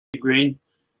Green,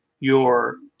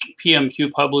 your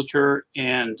PMQ publisher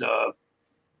and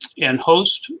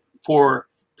host for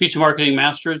Pizza Marketing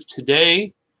Masters.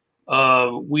 Today,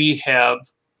 we have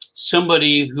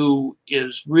somebody who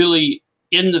is really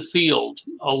in the field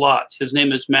a lot. His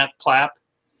name is Matt Plapp,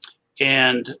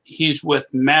 and he's with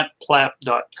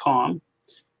mattplapp.com.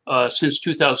 Since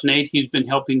 2008, he's been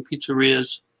helping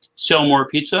pizzerias sell more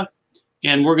pizza,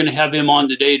 and we're going to have him on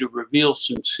today to reveal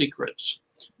some secrets.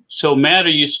 So, Matt, are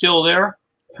you still there?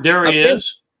 There he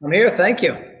is. I'm here. Thank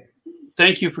you.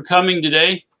 Thank you for coming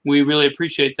today. We really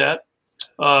appreciate that.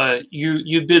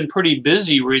 You've been pretty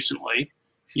busy recently.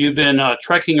 You've been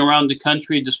trekking around the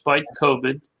country despite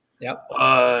COVID. Yep.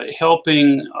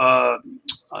 Helping.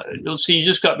 Let's see. You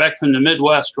just got back from the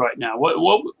Midwest right now.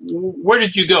 Where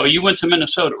did you go? You went to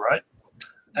Minnesota, right?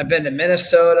 I've been to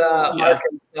Minnesota,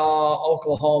 Arkansas,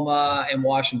 Oklahoma, and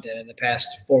Washington in the past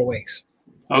 4 weeks.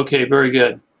 Okay, very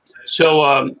good. So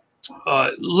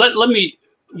let me.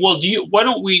 Well,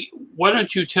 why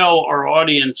don't you tell our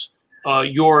audience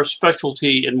your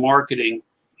specialty in marketing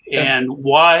and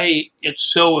why it's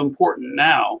so important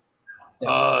now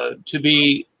to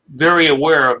be very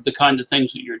aware of the kind of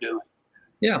things that you're doing.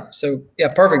 Yeah. So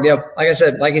perfect. Yeah.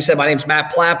 Like you said, my name's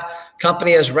Matt Plapp.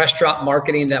 Company is Restaurant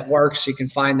Marketing That Works. You can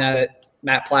find that at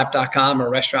mattplapp.com or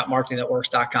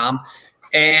restaurantmarketingthatworks.com.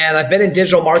 And I've been in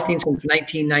digital marketing since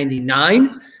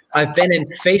 1999. I've been in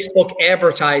Facebook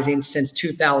advertising since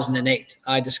 2008.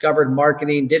 I discovered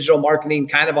digital marketing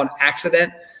kind of on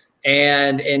accident.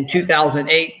 And in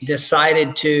 2008,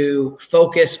 decided to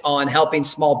focus on helping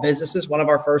small businesses. One of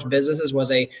our first businesses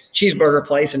was a cheeseburger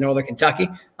place in Northern Kentucky.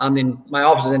 My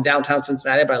office is in downtown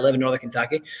Cincinnati, but I live in Northern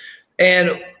Kentucky.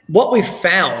 And what we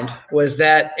found was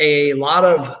that a lot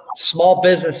of small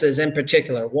businesses in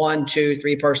particular, 1, 2,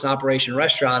 3 person operation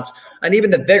restaurants, and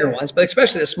even the bigger ones, but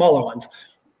especially the smaller ones,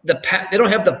 they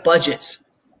don't have the budgets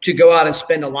to go out and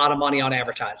spend a lot of money on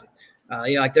advertising.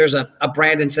 Like there's a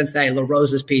brand in Cincinnati, La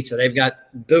Rosa's Pizza. They've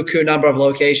got buku number of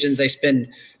locations. They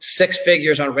spend 6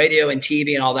 figures on radio and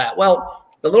TV and all that. Well,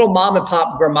 the little mom and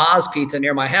pop grandma's pizza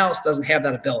near my house doesn't have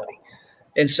that ability.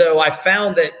 And so I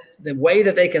found that the way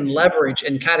that they can leverage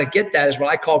and kind of get that is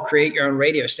what I call create your own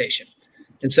radio station.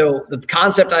 And so the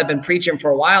concept I've been preaching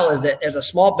for a while is that as a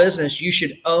small business, you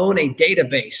should own a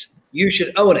database. You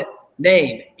should own it.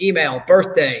 Name, email,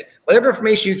 birthday, whatever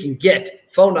information you can get,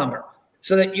 phone number,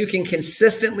 so that you can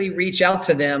consistently reach out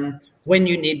to them when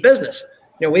you need business.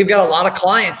 We've got a lot of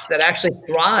clients that actually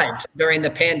thrived during the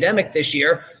pandemic this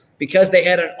year because they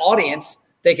had an audience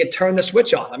they could turn the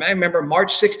switch on. I remember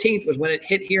March 16th was when it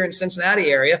hit here in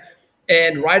Cincinnati area.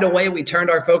 And right away, we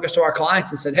turned our focus to our clients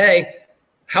and said, hey,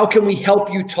 how can we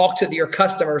help you talk to your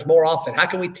customers more often? How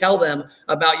can we tell them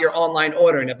about your online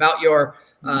ordering, about your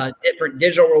different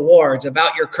digital rewards,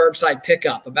 about your curbside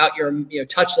pickup, about your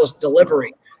touchless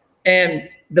delivery? And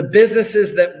the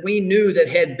businesses that we knew that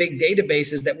had big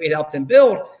databases that we'd helped them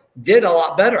build did a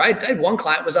lot better. I had one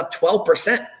client was up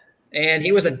 12%, and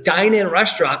he was a dine-in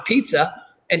restaurant, pizza,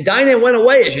 and dine-in went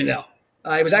away, as you know.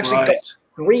 It was actually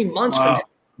 3 months from his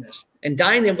business, and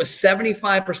dine-in was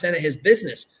 75% of his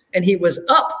business, and he was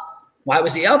up. Why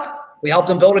was he up? We helped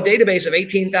him build a database of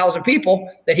 18,000 people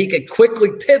that he could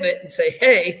quickly pivot and say,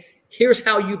 hey, here's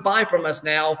how you buy from us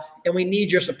now, and we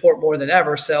need your support more than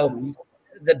ever. So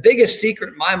the biggest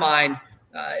secret in my mind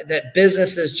that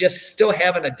businesses just still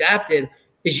haven't adapted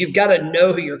is you've got to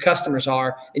know who your customers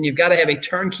are, and you've got to have a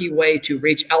turnkey way to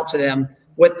reach out to them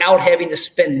without having to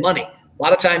spend money. A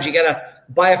lot of times you got to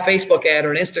buy a Facebook ad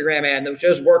or an Instagram ad, and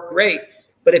those work great.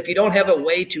 But if you don't have a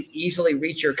way to easily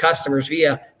reach your customers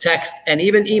via text and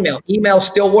even email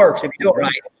still works if you do it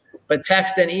right. But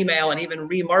text and email and even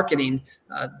remarketing,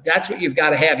 that's what you've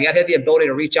got to have. You got to have the ability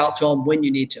to reach out to them when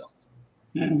you need to.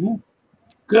 Mm-hmm.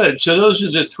 Good. So those are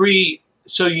the 3.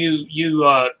 So you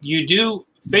do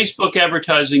Facebook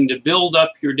advertising to build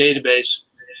up your database,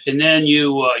 and then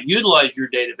you utilize your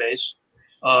database.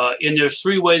 And there's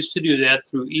 3 ways to do that: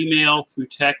 through email, through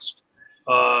text,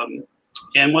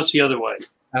 and what's the other way?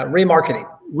 Remarketing.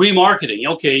 Remarketing.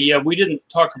 Okay. Yeah, we didn't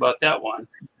talk about that one,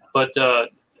 but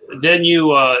then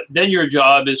your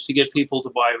job is to get people to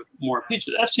buy more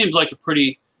pizza. That seems like a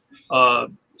pretty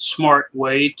smart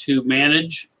way to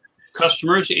manage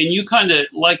customers. And you kind of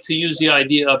like to use the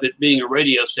idea of it being a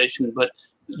radio station, but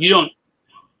you don't.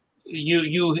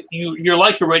 You're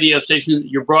like a radio station.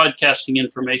 You're broadcasting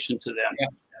information to them. Yeah,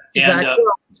 exactly.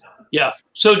 Yeah.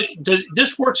 So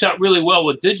this works out really well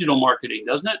with digital marketing,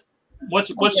 doesn't it? What's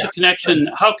the connection?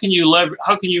 How can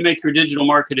you make your digital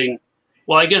marketing?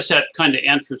 Well, I guess that kind of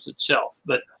answers itself.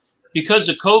 But because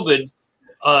of COVID,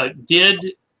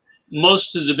 did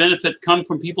most of the benefit come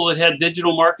from people that had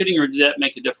digital marketing, or did that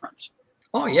make a difference?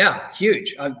 Oh yeah,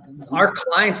 huge. Our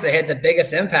clients that had the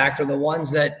biggest impact are the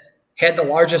ones that had the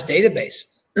largest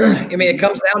database. I mean, it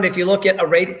comes down to, if you look at a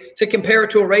radio, to compare it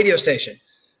to a radio station,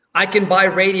 I can buy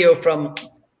radio from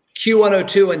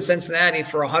Q102 in Cincinnati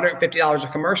for $150 a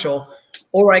commercial,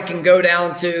 or I can go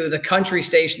down to the country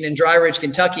station in Dry Ridge,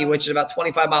 Kentucky, which is about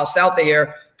 25 miles south of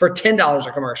here, for $10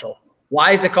 a commercial.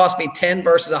 Why does it cost me 10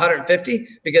 versus 150?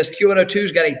 Because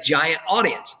Q102's got a giant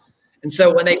audience. And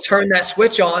so when they turn that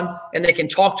switch on and they can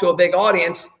talk to a big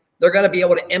audience, they're going to be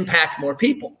able to impact more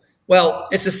people. Well,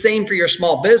 it's the same for your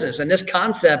small business. And this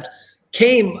concept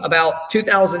came about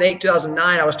 2008,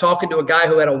 2009. I was talking to a guy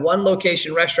who had a one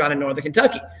location restaurant in Northern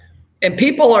Kentucky. And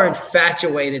people are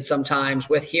infatuated sometimes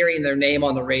with hearing their name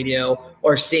on the radio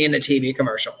or seeing the TV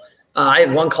commercial. I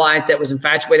had one client that was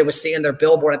infatuated with seeing their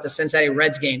billboard at the Cincinnati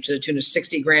Reds game to the tune of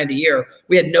 $60 grand a year.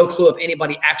 We had no clue if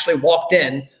anybody actually walked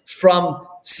in from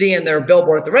seeing their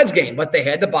billboard at the Reds game, but they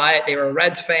had to buy it. They were a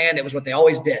Reds fan. It was what they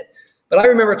always did. But I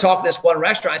remember talking to this one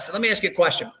restaurant. I said, let me ask you a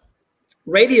question.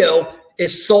 Radio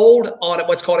is sold on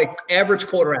what's called an average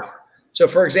quarter hour. So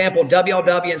for example,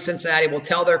 WLW in Cincinnati will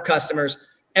tell their customers,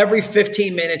 every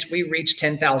 15 minutes, we reach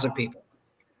 10,000 people.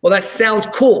 Well, that sounds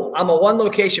cool. I'm a one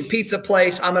location pizza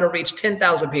place. I'm going to reach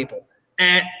 10,000 people.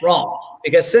 Wrong.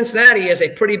 Because Cincinnati is a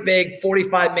pretty big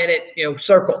 45-minute,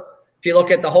 circle. If you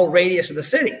look at the whole radius of the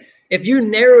city, if you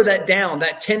narrow that down,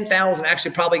 that 10,000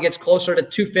 actually probably gets closer to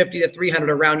 250 to 300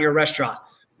 around your restaurant.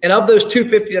 And of those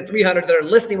 250 to 300 that are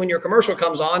listening when your commercial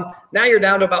comes on, now you're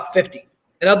down to about 50.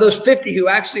 And of those 50 who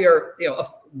actually are,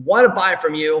 want to buy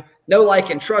from you, know, like,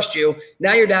 and trust you,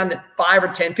 now you're down to 5 or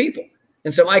 10 people.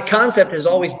 And so my concept has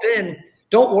always been,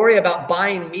 don't worry about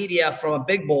buying media from a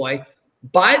big boy.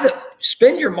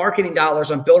 Spend your marketing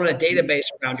dollars on building a database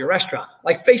around your restaurant.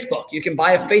 Like Facebook, you can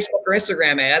buy a Facebook or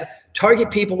Instagram ad, target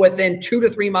people within 2 to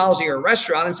 3 miles of your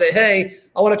restaurant and say, hey,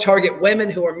 I want to target women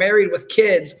who are married with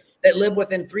kids that live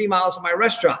within 3 miles of my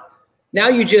restaurant. Now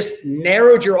you just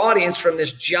narrowed your audience from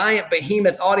this giant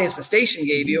behemoth audience the station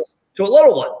gave you to a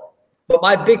little one. But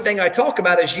my big thing I talk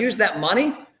about is use that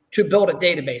money to build a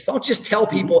database. Don't just tell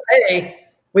people, hey,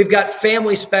 we've got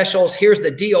family specials. Here's the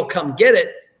deal. Come get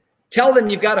it. Tell them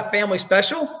you've got a family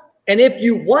special. And if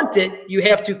you want it, you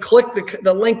have to click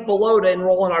the link below to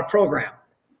enroll in our program.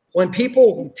 When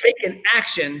people take an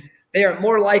action, they are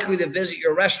more likely to visit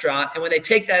your restaurant. And when they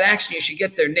take that action, you should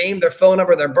get their name, their phone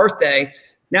number, their birthday.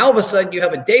 Now, all of a sudden, you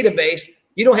have a database.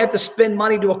 You don't have to spend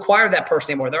money to acquire that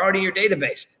person anymore. They're already in your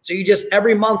database. So you just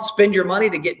every month spend your money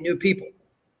to get new people.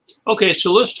 Okay,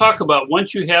 so let's talk about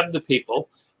once you have the people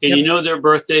and you know their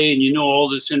birthday and you know all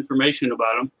this information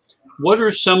about them, what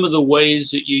are some of the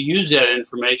ways that you use that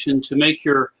information to make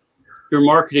your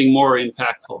marketing more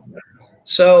impactful?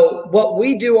 So what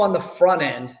we do on the front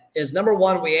end is, number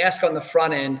one, we ask on the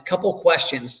front end a couple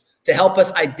questions to help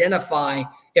us identify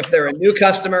if they're a new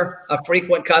customer, a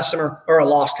frequent customer, or a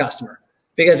lost customer.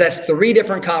 Because that's 3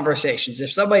 different conversations.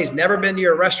 If somebody's never been to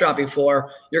your restaurant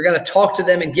before, you're going to talk to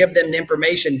them and give them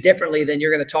information differently than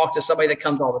you're going to talk to somebody that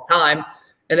comes all the time.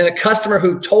 And then a customer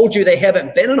who told you they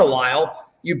haven't been in a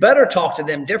while, you better talk to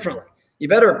them differently. You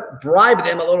better bribe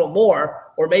them a little more,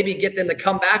 or maybe get them to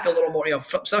come back a little more,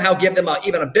 somehow give them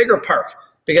even a bigger perk.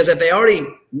 Because if they already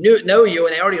know you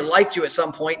and they already liked you at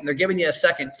some point and they're giving you a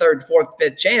second, third, fourth,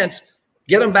 fifth chance,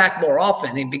 get them back more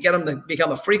often and get them to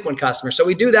become a frequent customer. So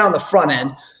we do that on the front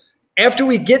end. After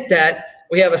we get that,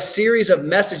 we have a series of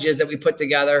messages that we put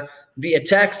together via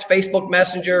text, Facebook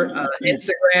Messenger,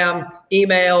 Instagram,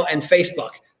 email, and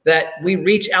Facebook, that we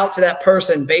reach out to that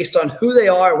person based on who they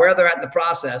are, where they're at in the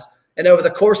process. And over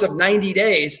the course of 90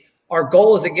 days, our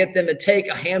goal is to get them to take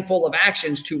a handful of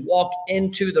actions to walk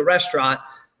into the restaurant.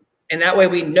 And that way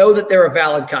we know that they're a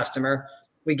valid customer.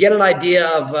 We get an idea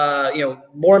of,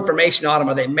 more information on them.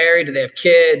 Are they married? Do they have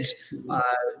kids?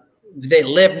 Do they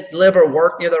live or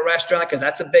work near the restaurant? Because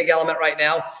that's a big element right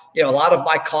now. A lot of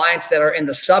my clients that are in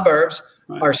the suburbs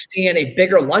are seeing a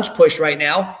bigger lunch push right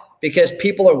now because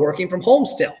people are working from home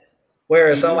still.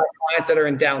 Whereas some of my clients that are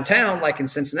in downtown, like in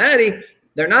Cincinnati,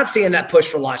 they're not seeing that push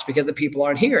for lunch because the people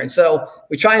aren't here. And so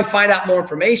we try and find out more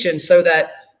information so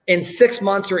that in 6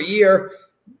 months or a year,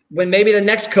 when maybe the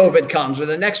next COVID comes or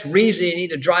the next reason you need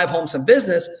to drive home some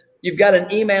business, you've got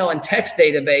an email and text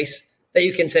database that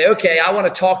you can say, okay, I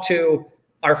want to talk to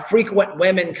our frequent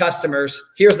women customers.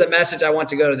 Here's the message I want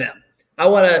to go to them. I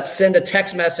want to send a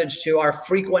text message to our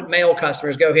frequent male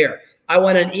customers. Go here. I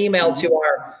want an email to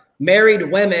our married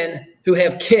women who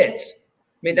have kids.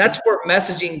 I mean, that's where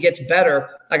messaging gets better.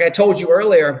 Like I told you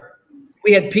earlier,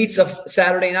 we had pizza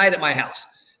Saturday night at my house.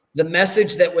 The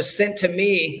message that was sent to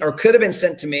me, or could have been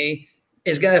sent to me,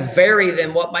 is going to vary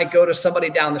than what might go to somebody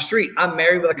down the street. I'm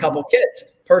married with a couple kids.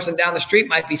 Person down the street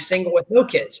might be single with no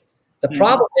kids. The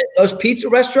problem is those pizza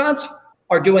restaurants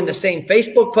are doing the same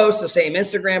Facebook post, the same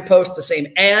Instagram post, the same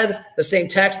ad, the same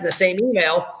text, and the same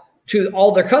email to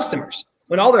all their customers,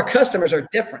 when all their customers are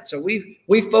different. So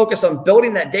we focus on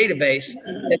building that database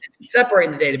and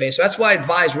separating the database. So that's what I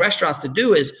advise restaurants to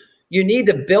do is you need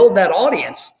to build that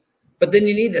audience, but then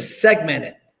you need to segment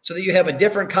it so that you have a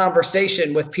different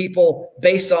conversation with people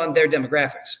based on their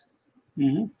demographics.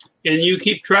 And you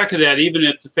keep track of that even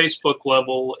at the Facebook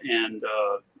level. And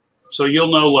so you'll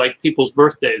know like people's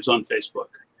birthdays on Facebook.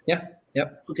 Yeah.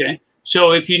 Yep. Okay.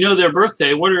 So if you know their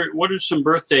birthday, what are some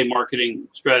birthday marketing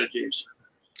strategies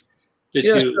that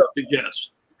you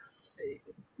suggest?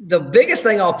 The biggest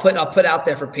thing I'll put out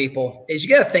there for people is you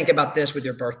got to think about this with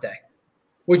your birthday.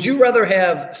 Would you rather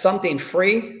have something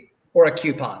free or a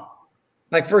coupon?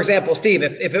 Like, for example, Steve,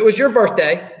 if it was your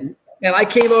birthday and I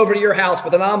came over to your house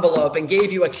with an envelope and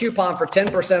gave you a coupon for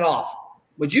 10% off,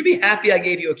 would you be happy I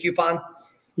gave you a coupon?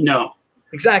 No.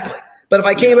 Exactly. But if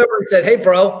I came over and said, hey,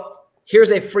 bro,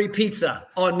 here's a free pizza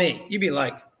on me, you'd be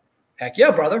like, heck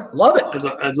yeah, brother. Love it.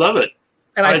 I'd love it.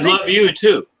 And I'd love you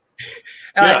too.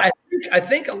 And I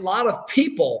think a lot of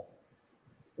people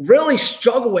really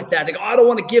struggle with that. They go, I don't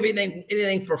want to give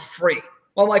anything for free.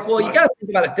 Well, I'm like, well, you got to think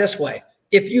about it this way.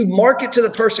 If you market to the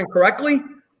person correctly,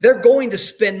 they're going to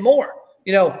spend more.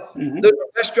 You know, there's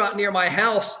a restaurant near my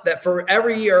house that for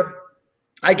every year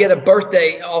I get a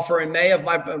birthday offer in May of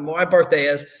my birthday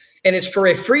is, and it's for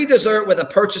a free dessert with a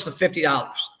purchase of $50.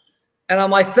 And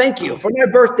I'm like, thank you. For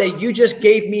my birthday, you just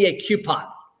gave me a coupon.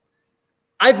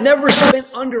 I've never spent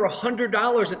under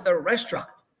 $100 at their restaurant.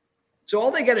 So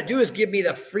all they got to do is give me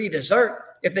the free dessert.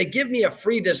 If they give me a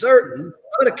free dessert, I'm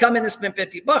going to come in and spend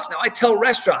 $50. Now I tell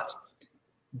restaurants,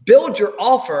 build your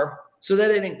offer so that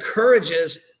it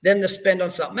encourages them to spend on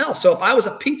something else. So if I was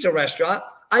a pizza restaurant,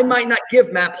 I might not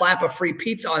give Matt Plapp a free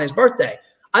pizza on his birthday.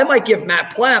 I might give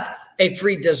Matt Plapp a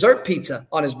free dessert pizza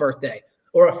on his birthday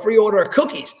or a free order of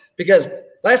cookies, because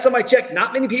last time I checked,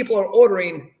 not many people are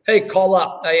ordering, hey, call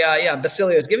up.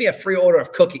 Basilio's, give me a free order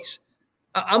of cookies.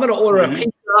 I'm going to order a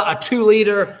pizza, a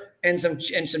 2-liter, and some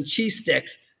cheese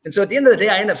sticks. And so at the end of the day,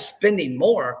 I end up spending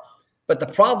more. But the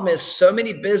problem is so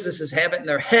many businesses have it in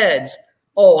their heads,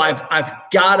 oh, I've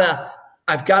got to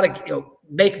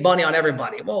make money on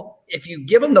everybody. Well, if you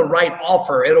give them the right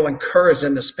offer, it'll encourage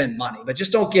them to spend money. But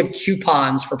just don't give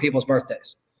coupons for people's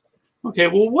birthdays. Okay.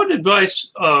 Well, what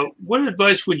advice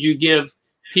would you give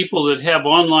people that have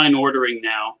online ordering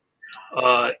now,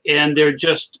 and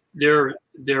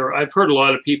I've heard a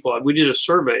lot of people. We did a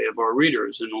survey of our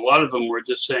readers, and a lot of them were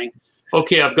just saying,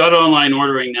 "Okay, I've got online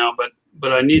ordering now,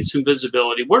 but I need some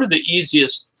visibility." What are the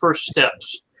easiest first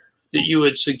steps that you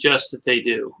would suggest that they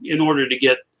do in order to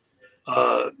get,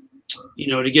 to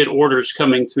get orders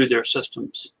coming through their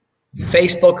systems?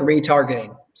 Facebook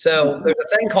retargeting. So there's a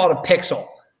thing called a pixel.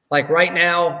 Like right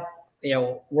now,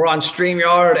 we're on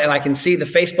StreamYard and I can see the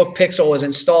Facebook pixel is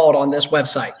installed on this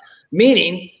website,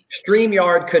 meaning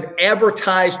StreamYard could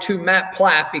advertise to Matt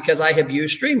Plapp because I have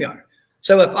used StreamYard.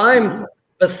 So if I'm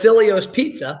Basilio's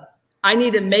Pizza, I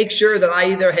need to make sure that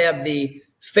I either have the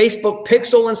Facebook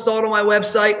pixel installed on my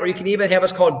website, or you can even have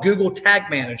what's called Google Tag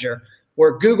Manager,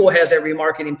 where Google has a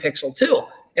remarketing pixel too.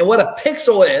 And what a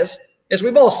pixel is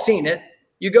we've all seen it.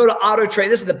 You go to Auto Trader.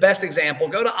 This is the best example.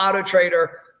 Go to Auto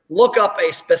Trader, look up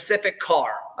a specific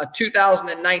car, a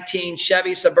 2019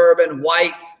 Chevy Suburban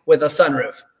white with a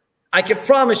sunroof. I can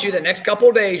promise you the next couple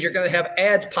of days, you're going to have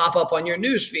ads pop up on your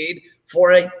news feed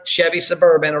for a Chevy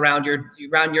Suburban around your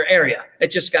area.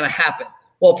 It's just going to happen.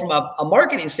 Well, from a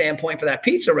marketing standpoint for that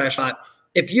pizza restaurant,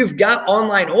 if you've got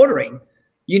online ordering,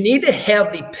 you need to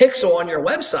have the pixel on your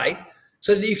website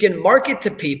so that you can market to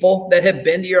people that have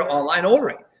been to your online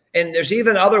ordering. And there's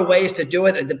even other ways to do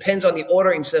it. It depends on the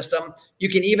ordering system. You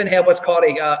can even have what's called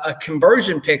a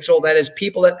conversion pixel, that is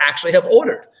people that actually have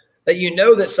ordered, that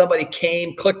that somebody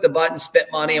came, clicked the button,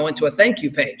 spent money, and went to a thank you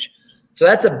page. So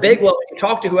that's a big one. You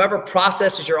talk to whoever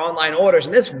processes your online orders,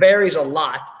 and this varies a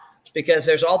lot because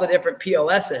there's all the different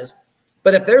POSs.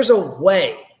 But if there's a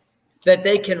way that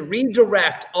they can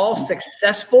redirect all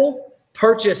successful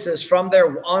purchases from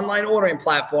their online ordering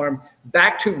platform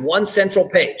back to one central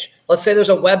page. Let's say there's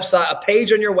a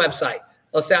page on your website.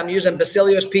 Let's say I'm using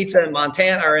Basilio's Pizza in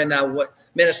Montana or in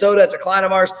Minnesota. It's a client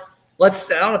of ours. I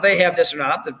don't know if they have this or not.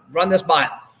 I have to run this by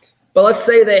them. But let's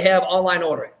say they have online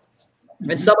ordering.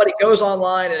 And somebody goes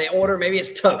online and they order, maybe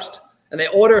it's toast, and they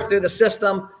order through the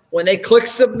system. When they click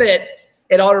submit,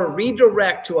 it ought to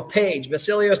redirect to a page,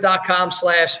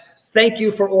 basilios.com/thank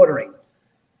you for ordering.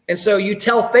 And so you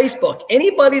tell Facebook,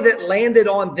 anybody that landed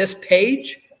on this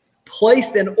page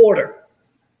placed an order.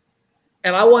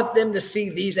 And I want them to see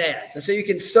these ads. And so you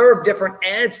can serve different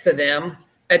ads to them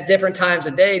at different times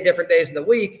of day, different days of the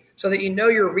week, so that you know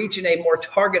you're reaching a more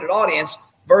targeted audience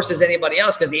versus anybody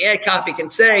else. Because the ad copy can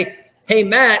say, hey,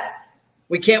 Matt,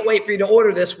 we can't wait for you to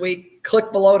order this week.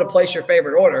 Click below to place your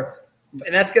favorite order.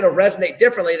 And that's going to resonate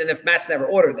differently than if Matt's never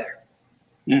ordered there.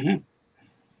 Mm-hmm.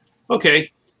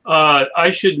 Okay.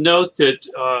 I should note that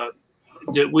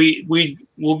that we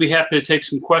will be happy to take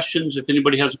some questions. If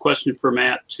anybody has a question for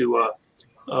Matt, to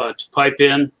pipe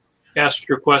in, ask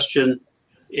your question,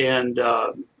 and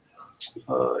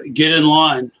get in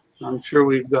line. I'm sure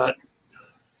we've got.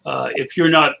 If you're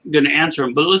not going to answer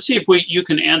them, but let's see if you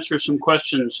can answer some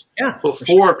questions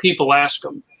before people ask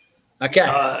them.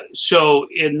 Okay. So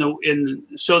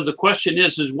the question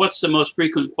is what's the most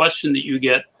frequent question that you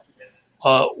get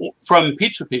from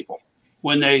pizza people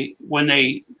when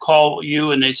they call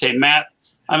you and they say, Matt,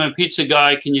 I'm a pizza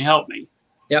guy, can you help me?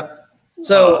 Yep.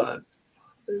 So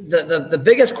the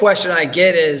biggest question I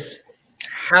get is,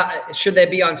 how should they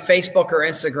be on Facebook or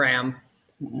Instagram,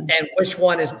 and which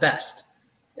one is best?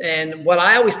 And what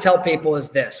I always tell people is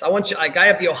this: I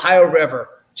have the Ohio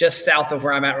River just south of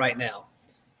where I'm at right now.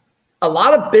 A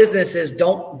lot of businesses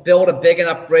don't build a big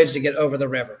enough bridge to get over the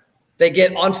river. They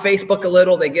get on Facebook a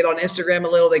little, they get on Instagram a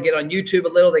little, they get on YouTube a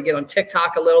little, they get on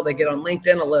TikTok a little, they get on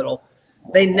LinkedIn a little.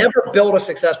 They never build a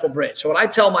successful bridge. So what I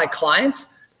tell my clients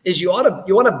is you want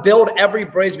to build every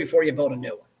bridge before you build a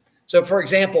new one. So for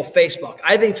example, Facebook.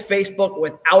 I think Facebook,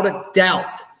 without a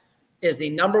doubt, is the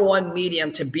 #1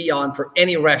 medium to be on for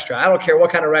any restaurant. I don't care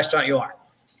what kind of restaurant you are.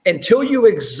 Until you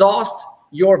exhaust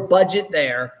your budget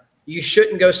there, you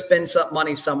shouldn't go spend some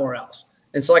money somewhere else.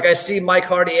 And so like I see Mike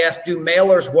Hardy asked, do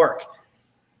mailers work?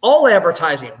 All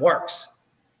advertising works.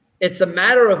 It's a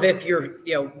matter of if you're,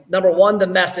 #1, the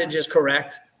message is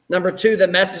correct. #2, the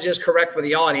message is correct for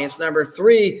the audience.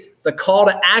 #3, the call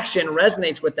to action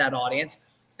resonates with that audience.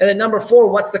 And then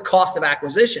 #4, what's the cost of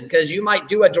acquisition? Because you might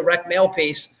do a direct mail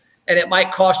piece and it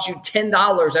might cost you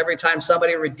 $10 every time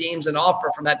somebody redeems an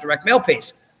offer from that direct mail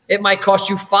piece. It might cost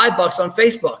you $5 on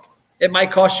Facebook. It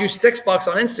might cost you $6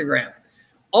 on Instagram.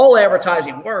 All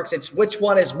advertising works. It's which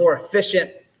one is more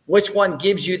efficient, which one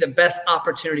gives you the best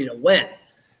opportunity to win.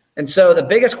 And so the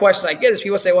biggest question I get is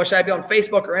people say, well, should I be on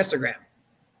Facebook or Instagram?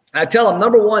 I tell them,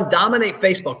 #1, dominate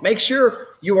Facebook. Make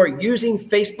sure you are using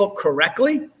Facebook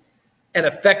correctly and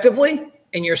effectively,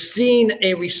 and you're seeing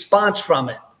a response from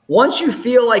it. Once you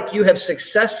feel like you have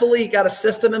successfully got a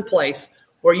system in place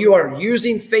where you are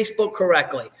using Facebook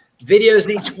correctly, videos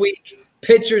each week,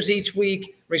 pictures each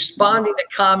week, responding to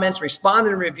comments,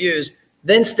 responding to reviews,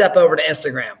 then step over to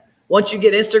Instagram. Once you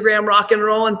get Instagram rocking and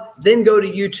rolling, then go to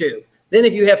YouTube. Then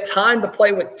if you have time to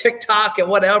play with TikTok and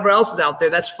whatever else is out there,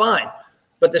 that's fine.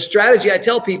 But the strategy I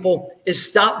tell people is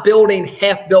stop building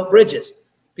half-built bridges.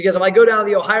 Because if I go down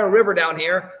the Ohio River down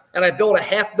here and I build a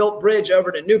half-built bridge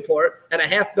over to Newport and a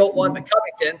half-built one to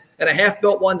Covington and a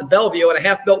half-built one to Bellevue and a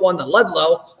half-built one to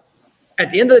Ludlow,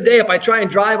 at the end of the day, if I try and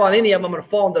drive on any of them, I'm going to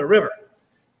fall into the river.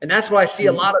 And that's what I see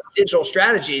a lot of digital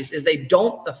strategies is they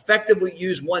don't effectively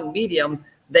use one medium.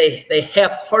 They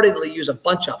half-heartedly use a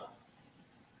bunch of them.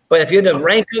 But if you had to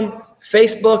rank them,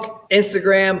 Facebook,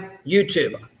 Instagram,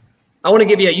 YouTube. I want to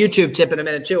give you a YouTube tip in a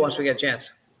minute too once we get a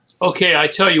chance. Okay, I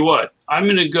tell you what. I'm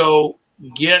going to go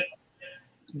get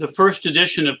the first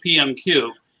edition of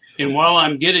PMQ. And while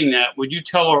I'm getting that, would you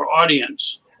tell our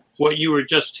audience what you were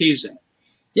just teasing?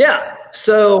 Yeah.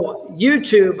 So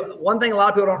YouTube, one thing a lot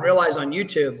of people don't realize on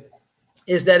YouTube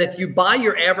is that if you buy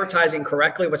your advertising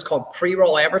correctly, what's called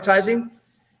pre-roll advertising,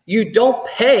 you don't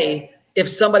pay if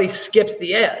somebody skips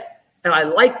the ad. And I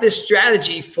like this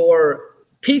strategy for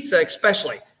pizza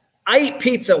especially. I eat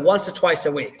pizza once or twice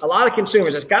a week. A lot of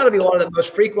consumers, it's got to be one of the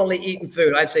most frequently eaten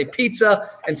food. I'd say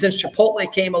pizza. And since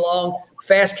Chipotle came along,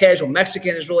 fast casual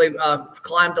Mexican has really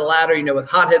climbed the ladder, with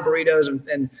hothead burritos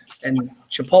and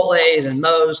Chipotles and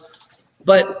Mo's.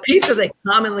 But pizza is a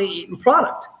commonly eaten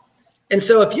product. And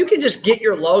so if you can just get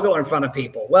your logo in front of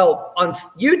people, well, on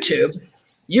YouTube,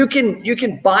 you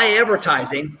can buy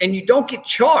advertising and you don't get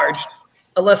charged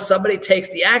unless somebody takes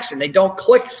the action. They don't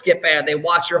click skip ad. They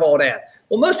watch your whole ad.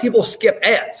 Well, most people skip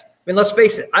ads. I mean, let's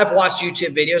face it. I've watched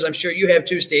YouTube videos. I'm sure you have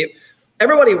too, Steve.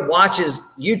 Everybody watches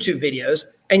YouTube videos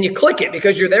and you click it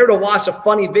because you're there to watch a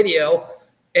funny video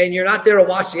and you're not there to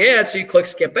watch the ad. So you click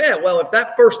skip ad. Well, if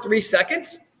that first 3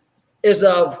 seconds is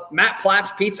of Matt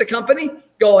Plapp's Pizza Company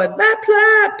going, Matt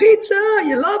Plapp, pizza,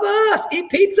 you love us, eat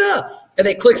pizza. And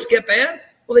they click skip ad.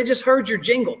 Well, they just heard your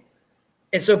jingle.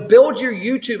 And so build your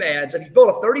YouTube ads. If you build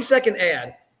a 30-second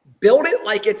ad, build it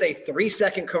like it's a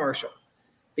 3-second commercial,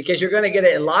 because you're going to get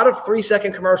a lot of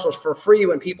 3-second commercials for free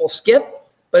when people skip.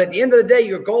 But at the end of the day,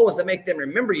 your goal is to make them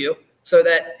remember you, so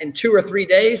that in 2 or 3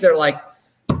 days, they're like,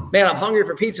 man, I'm hungry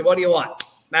for pizza. What do you want?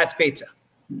 Matt's Pizza.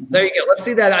 There you go. Let's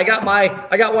see that. I got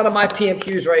one of my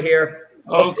PMQs right here.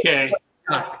 Okay.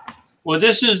 Well,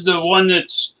 this is the one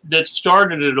that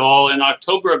started it all in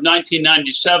October of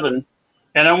 1997.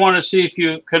 And I want to see if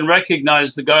you can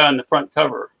recognize the guy on the front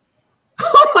cover.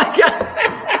 Oh my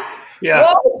God.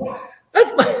 Yeah. Whoa.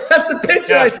 That's the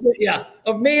picture I sent you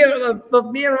of me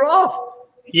and Rolf.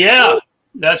 Yeah,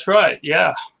 that's right.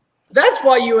 Yeah. That's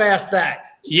why you asked that.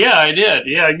 Yeah, I did.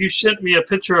 Yeah, you sent me a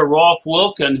picture of Rolf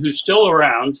Wilken, who's still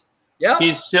around. Yeah.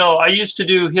 I used to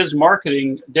do his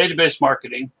marketing, database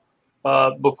marketing,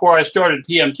 before I started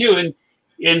PMQ,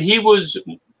 and he was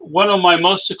one of my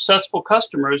most successful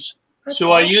customers.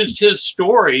 So I used his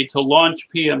story to launch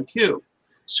PMQ.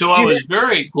 So I was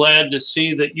very glad to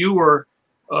see that you were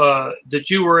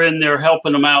in there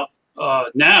helping him out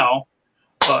now.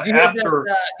 Do you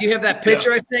have that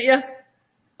picture I sent you?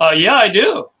 Yeah, I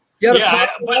do. Yeah,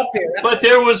 but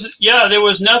there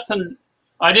was nothing.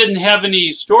 I didn't have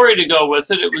any story to go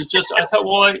with it. It was just, I thought,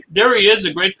 well, there he is,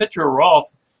 a great picture of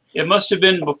Rolf. It must have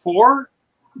been before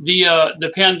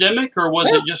the pandemic, or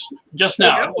was it just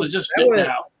now? It was just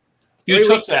now. You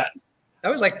took that. That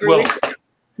was like 3 weeks ago.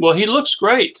 Well, he looks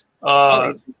great.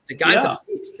 The guy's a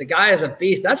beast. The guy is a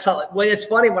beast. That's how. Well, it's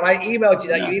funny when I emailed you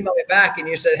that, you emailed me back and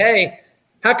you said, "Hey,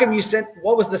 how come you sent?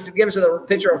 What was the significance of the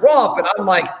picture of Rolf?" And I'm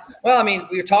like, "Well, I mean,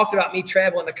 we talked about me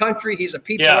traveling the country. He's a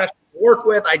pizza restaurant to work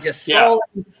with. I just saw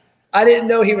him. I didn't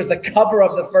know he was the cover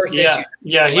of the first issue."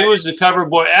 Yeah, he was the cover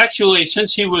boy. Actually,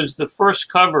 since he was the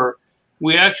first cover,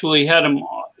 we actually had him.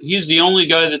 He's the only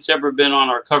guy that's ever been on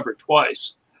our cover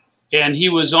twice, and he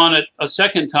was on it a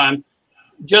second time,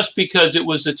 just because it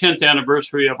was the 10th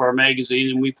anniversary of our magazine,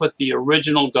 and we put the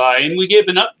original guy, and we gave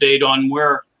an update on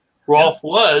where Rolf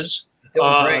was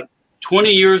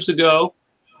 20 years ago,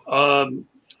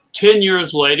 10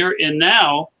 years later, and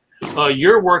now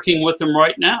you're working with him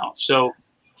right now. So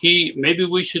maybe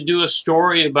we should do a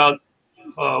story about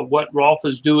what Rolf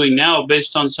is doing now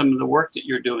based on some of the work that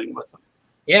you're doing with him.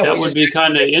 Yeah, that would be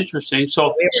kind of interesting.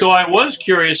 So I was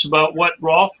curious about what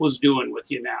Rolf was doing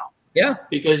with you now. Yeah,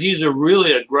 because he's a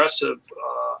really aggressive,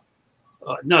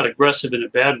 not aggressive in a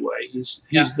bad way. He's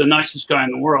the nicest guy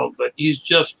in the world, but he's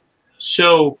just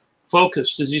so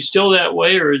focused. Is he still that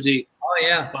way, or is he? Oh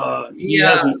yeah, he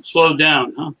hasn't slowed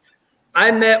down, huh?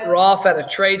 I met Rolf at a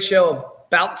trade show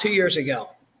about 2 years ago,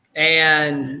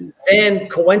 and then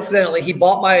coincidentally, he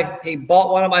bought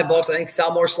one of my books. I think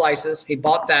Sell More Slices. He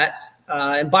bought that.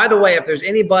 And by the way, if there's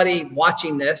anybody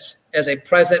watching this as a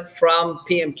present from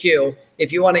PMQ,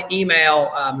 if you want to email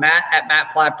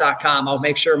matt@mattplapp.com, I'll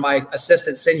make sure my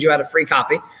assistant sends you out a free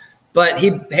copy. But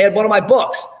he had one of my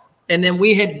books. And then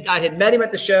I had met him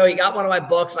at the show. He got one of my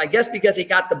books. I guess because he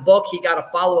got the book, he got a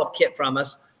follow-up kit from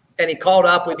us. And he called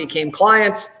up. We became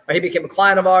clients, or he became a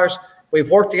client of ours. We've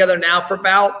worked together now for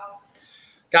about,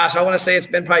 gosh, I want to say it's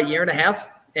been probably a year and a half.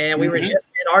 And we were just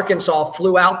in Arkansas,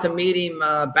 flew out to meet him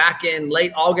back in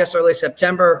late August, early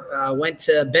September, went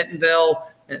to Bentonville,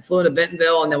 and flew into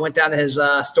Bentonville, and then went down to his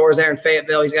stores there in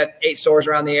Fayetteville. He's got 8 stores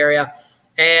around the area.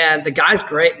 And the guy's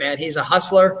great, man. He's a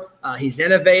hustler. He's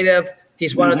innovative.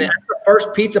 He's that's the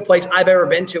first pizza place I've ever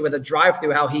been to with a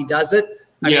drive-through, how he does it.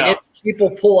 I mean, if people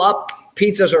pull up,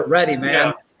 pizzas are ready, man.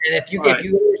 Yeah. And if you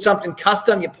order something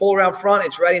custom, you pull around front,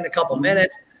 it's ready in a couple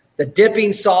minutes. The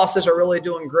dipping sauces are really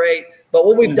doing great. But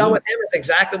what we've done with him is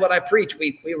exactly what I preach.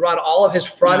 We run all of his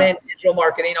front-end digital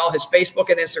marketing, all his Facebook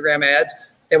and Instagram ads,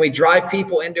 and we drive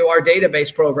people into our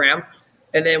database program,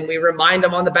 and then we remind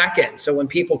them on the back end. So when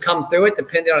people come through it,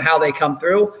 depending on how they come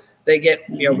through, they get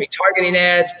retargeting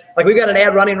ads. Like we've got an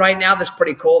ad running right now that's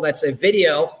pretty cool. That's a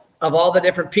video of all the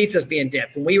different pizzas being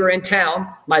dipped. When we were in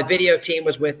town, my video team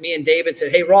was with me, and David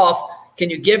said, "Hey, Rolf, can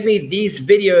you give me these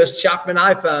videos shot from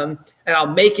an iPhone, and I'll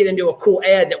make it into a cool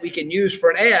ad that we can use for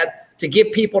an ad to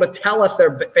get people to tell us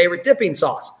their favorite dipping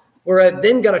sauce." We're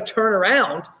then going to turn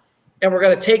around and we're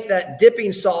going to take that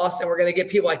dipping sauce and we're going to get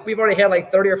people, like we've already had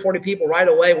like 30 or 40 people right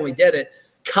away when we did it,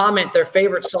 comment their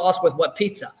favorite sauce with what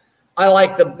pizza. I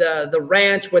like the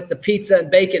ranch with the pizza and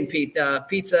bacon,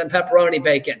 pizza and pepperoni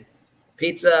bacon,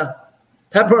 pizza,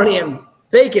 pepperoni and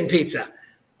bacon pizza.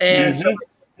 And so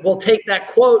we'll take that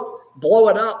quote, blow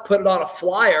it up, put it on a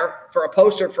flyer for a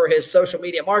poster for his social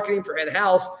media marketing for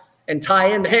in-house, and tie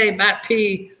in, hey, Matt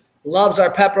P loves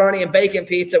our pepperoni and bacon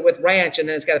pizza with ranch, and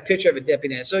then it's got a picture of it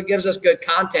dipping in it. So it gives us good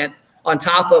content on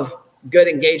top of good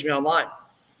engagement online.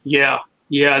 Yeah,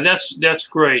 Yeah, that's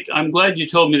great. I'm glad you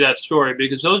told me that story,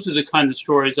 because those are the kind of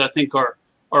stories I think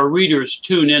our readers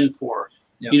tune in for.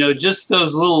 Yep. You know, just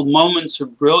those little moments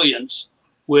of brilliance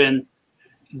when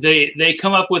they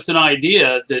come up with an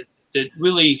idea that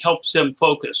really helps them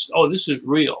focus. Oh, this is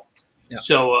real. Yep.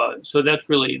 So that's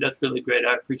really great.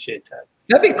 I appreciate that.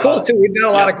 That'd be cool too. We've got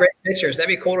a lot of great pictures. That'd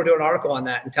be cool to do an article on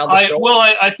that and tell the story. Well,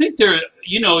 I think there,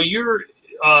 you know,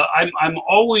 I'm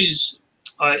always,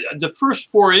 the first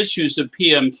 4 issues of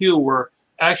PMQ were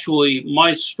actually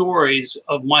my stories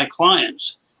of my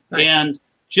clients. Nice. And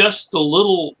just the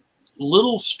little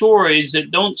stories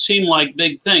that don't seem like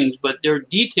big things, but they're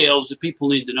details that people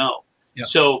need to know. Yep.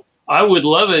 So I would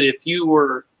love it if you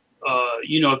were,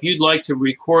 you know, if you'd like to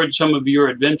record some of your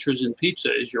adventures in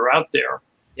pizza as you're out there.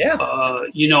 Yeah.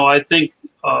 You know, I think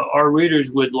our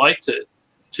readers would like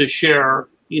to share,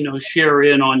 you know, share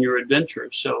in on your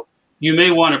adventures. So you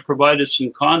may want to provide us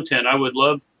some content. I would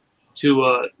love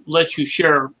to let you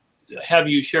have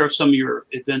you share some of your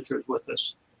adventures with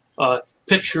us.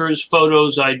 Pictures,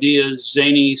 photos, ideas,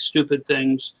 zany, stupid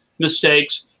things,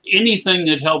 mistakes, anything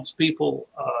that helps people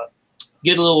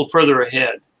get a little further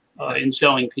ahead in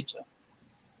selling pizza.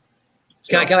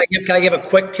 So, can I give a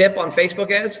quick tip on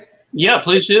Facebook ads? Yeah,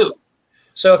 please do.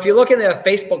 So if you're looking at a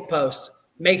Facebook post,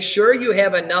 make sure you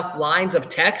have enough lines of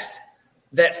text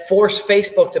that force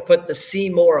Facebook to put the see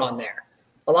more on there.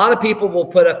 A lot of people will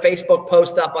put a Facebook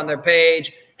post up on their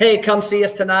page. Hey, come see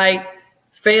us tonight.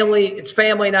 It's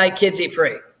family night, kids eat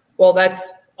free. Well, that's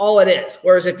all it is.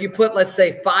 Whereas if you put, let's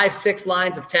say, 5, 6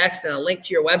 lines of text and a link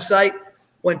to your website,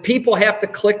 when people have to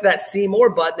click that see more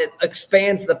button, it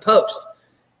expands the post.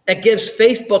 It gives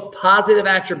Facebook positive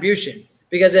attribution.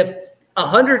 Because if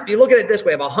 100, you look at it this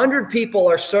way, if 100 people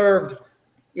are served,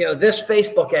 you know, this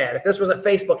Facebook ad, if this was a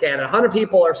Facebook ad, 100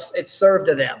 people it's served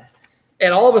to them.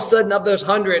 And all of a sudden of those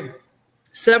 100,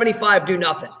 75 do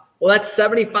nothing. Well, that's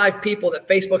 75 people that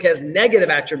Facebook has negative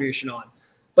attribution on.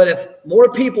 But if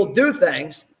more people do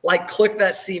things like click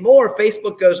that see more,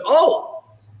 Facebook goes, oh,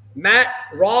 Matt,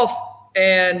 Rolf,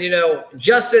 and, you know,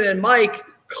 Justin and Mike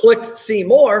clicked see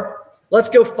more. Let's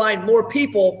go find more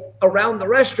people around the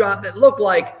restaurant that look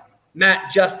like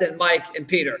Matt, Justin, Mike, and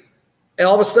Peter. And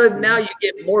all of a sudden now you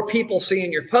get more people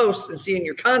seeing your posts and seeing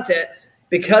your content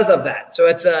because of that. So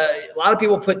it's a lot of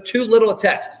people put too little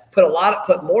text, put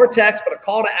more text, put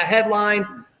a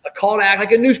headline, a call to act,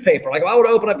 like a newspaper. Like if I would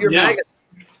open up your magazine,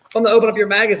 if I'm going to open up your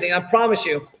magazine, I promise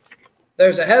you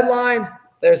there's a headline,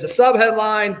 there's a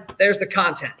sub-headline, there's the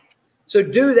content. So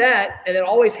do that, and then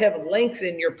always have links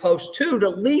in your post too to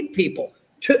lead people.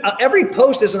 Every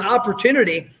post is an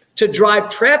opportunity to drive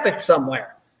traffic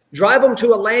somewhere. Drive them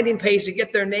to a landing page to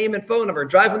get their name and phone number.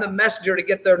 Drive them to Messenger to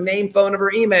get their name, phone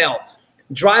number, email.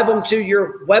 Drive them to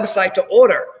your website to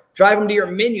order. Drive them to your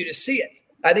menu to see it.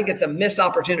 I think it's a missed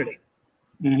opportunity.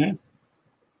 Mm-hmm.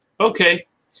 Okay.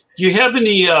 Do you have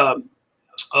any,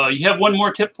 you have one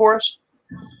more tip for us?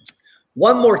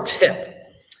 One more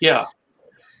tip. Yeah.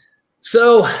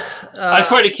 So I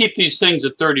try to keep these things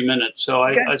at 30 minutes. So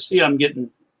I see I'm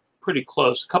getting pretty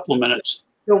close, a couple of minutes.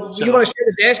 So you want to share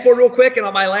the dashboard real quick, and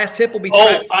on my last tip will be.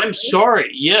 Oh, I'm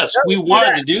sorry. Yes, we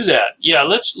wanted to do that. Yeah,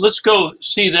 let's go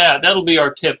see that. That'll be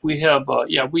our tip. We have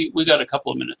we got a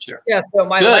couple of minutes here. Yeah. So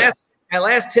my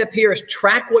last tip here is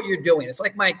track what you're doing. It's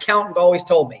like my accountant always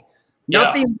told me.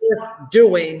 Nothing worth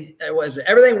doing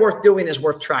everything worth doing is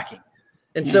worth tracking.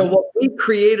 And so what we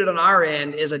created on our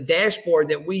end is a dashboard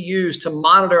that we use to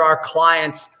monitor our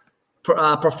clients'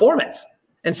 performance.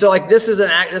 And so like this is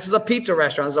a pizza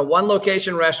restaurant. It's a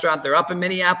 1-location restaurant. They're up in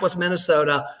Minneapolis,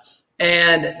 Minnesota,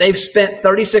 and they've spent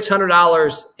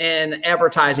 $3,600 in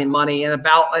advertising money in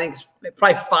about, I think it's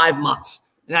probably 5 months.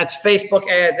 And that's Facebook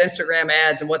ads, Instagram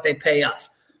ads, and what they pay us.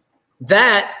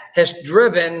 That has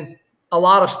driven a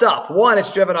lot of stuff. One,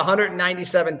 it's driven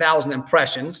 197,000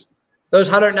 impressions. Those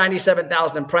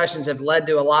 197,000 impressions have led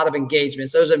to a lot of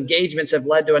engagements. Those engagements have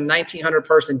led to a 1,900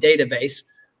 person database,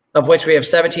 of which we have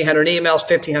 1,700 emails,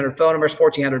 1,500 phone numbers,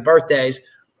 1,400 birthdays.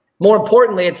 More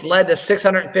importantly, it's led to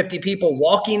 650 people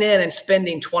walking in and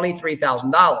spending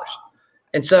 $23,000.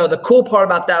 And so the cool part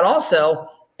about that also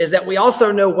is that we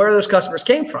also know where those customers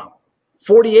came from.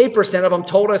 48% of them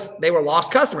told us they were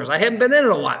lost customers. I haven't been in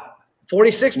a while.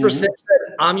 46% said,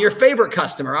 I'm your favorite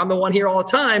customer. I'm the one here all the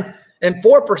time. And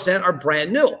 4% are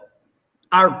brand new.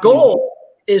 Our goal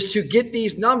is to get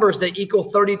these numbers that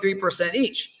equal 33%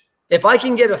 each. If I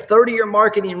can get a third of your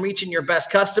marketing reaching your best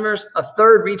customers, a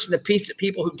third reaching the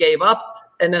people who gave up,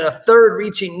 and then a third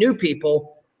reaching new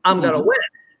people, I'm going to win.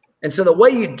 And so the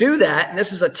way you do that, and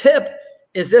this is a tip,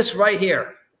 is this right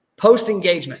here, post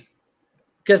engagement.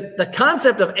 Because the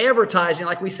concept of advertising,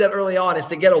 like we said early on, is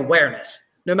to get awareness.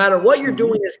 No matter what you're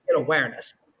doing, is get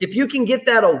awareness. If you can get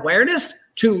that awareness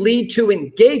to lead to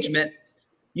engagement,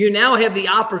 you now have the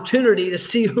opportunity to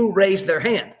see who raised their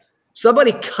hand.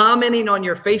 Somebody commenting on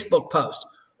your Facebook post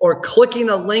or clicking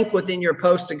a link within your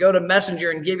post to go to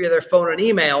Messenger and give you their phone and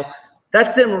email,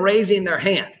 that's them raising their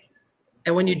hand.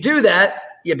 And when you do that,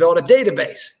 you build a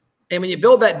database. And when you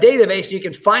build that database, you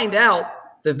can find out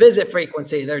the visit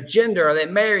frequency, their gender, are they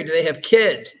married, do they have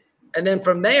kids? And then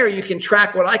from there, you can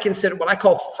track what I consider, what I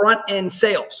call front end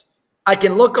sales. I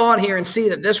can look on here and see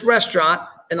that this restaurant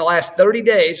in the last 30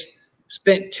 days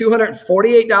spent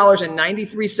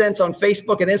 $248.93 on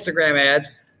Facebook and Instagram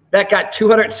ads. That got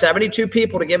 272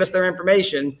 people to give us their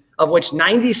information, of which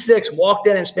 96 walked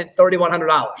in and spent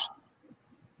 $3,100.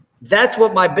 That's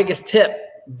what my biggest tip.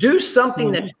 Do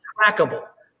something that's trackable.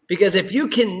 Because if you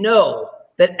can know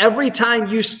that every time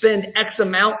you spend X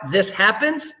amount, this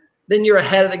happens, then you're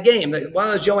ahead of the game. One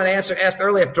of those Joanne asked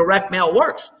earlier if direct mail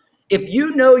works. If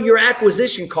you know your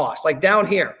acquisition cost, like down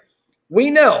here, we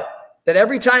know that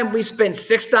every time we spend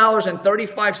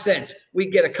 $6.35, we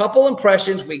get a couple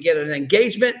impressions, we get an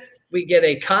engagement, we get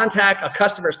a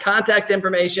customer's contact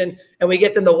information, and we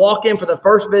get them to walk in for the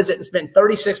first visit and spend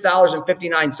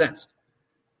 $36.59.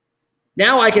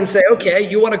 Now I can say, okay,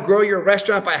 you want to grow your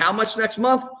restaurant by how much next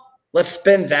month? Let's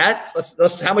spend that.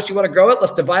 Let's how much you want to grow it?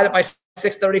 Let's divide it by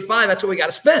 635. That's what we got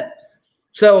to spend.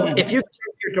 So if you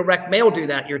your direct mail do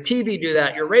that, your TV do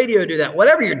that, your radio do that,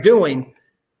 whatever you're doing,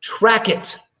 track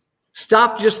it.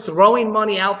 Stop just throwing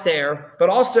money out there, but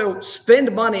also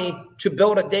spend money to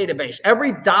build a database.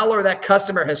 Every dollar that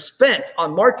customer has spent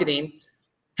on marketing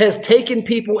has taken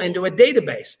people into a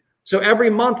database. So every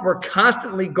month we're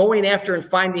constantly going after and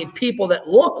finding people that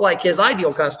look like his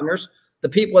ideal customers, the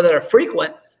people that are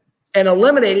frequent, and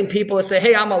eliminating people that say,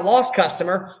 hey, I'm a lost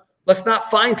customer. Let's not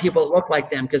find people that look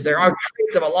like them, because there are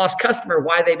traits of a lost customer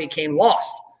why they became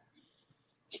lost.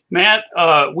 Matt,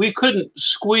 we couldn't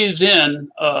squeeze in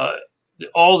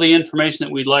all the information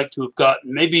that we'd like to have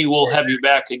gotten. Maybe we'll have you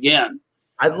back again.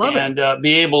 I'd love it. And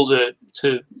be able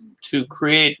to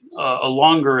create a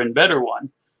longer and better one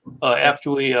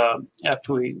after we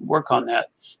work on that.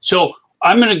 So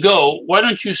I'm going to go. Why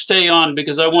don't you stay on,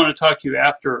 because I want to talk to you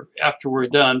after we're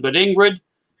done. But Ingrid,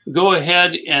 go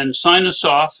ahead and sign us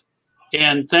off.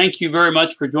 And thank you very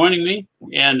much for joining me.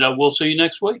 And we'll see you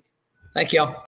next week. Thank you all.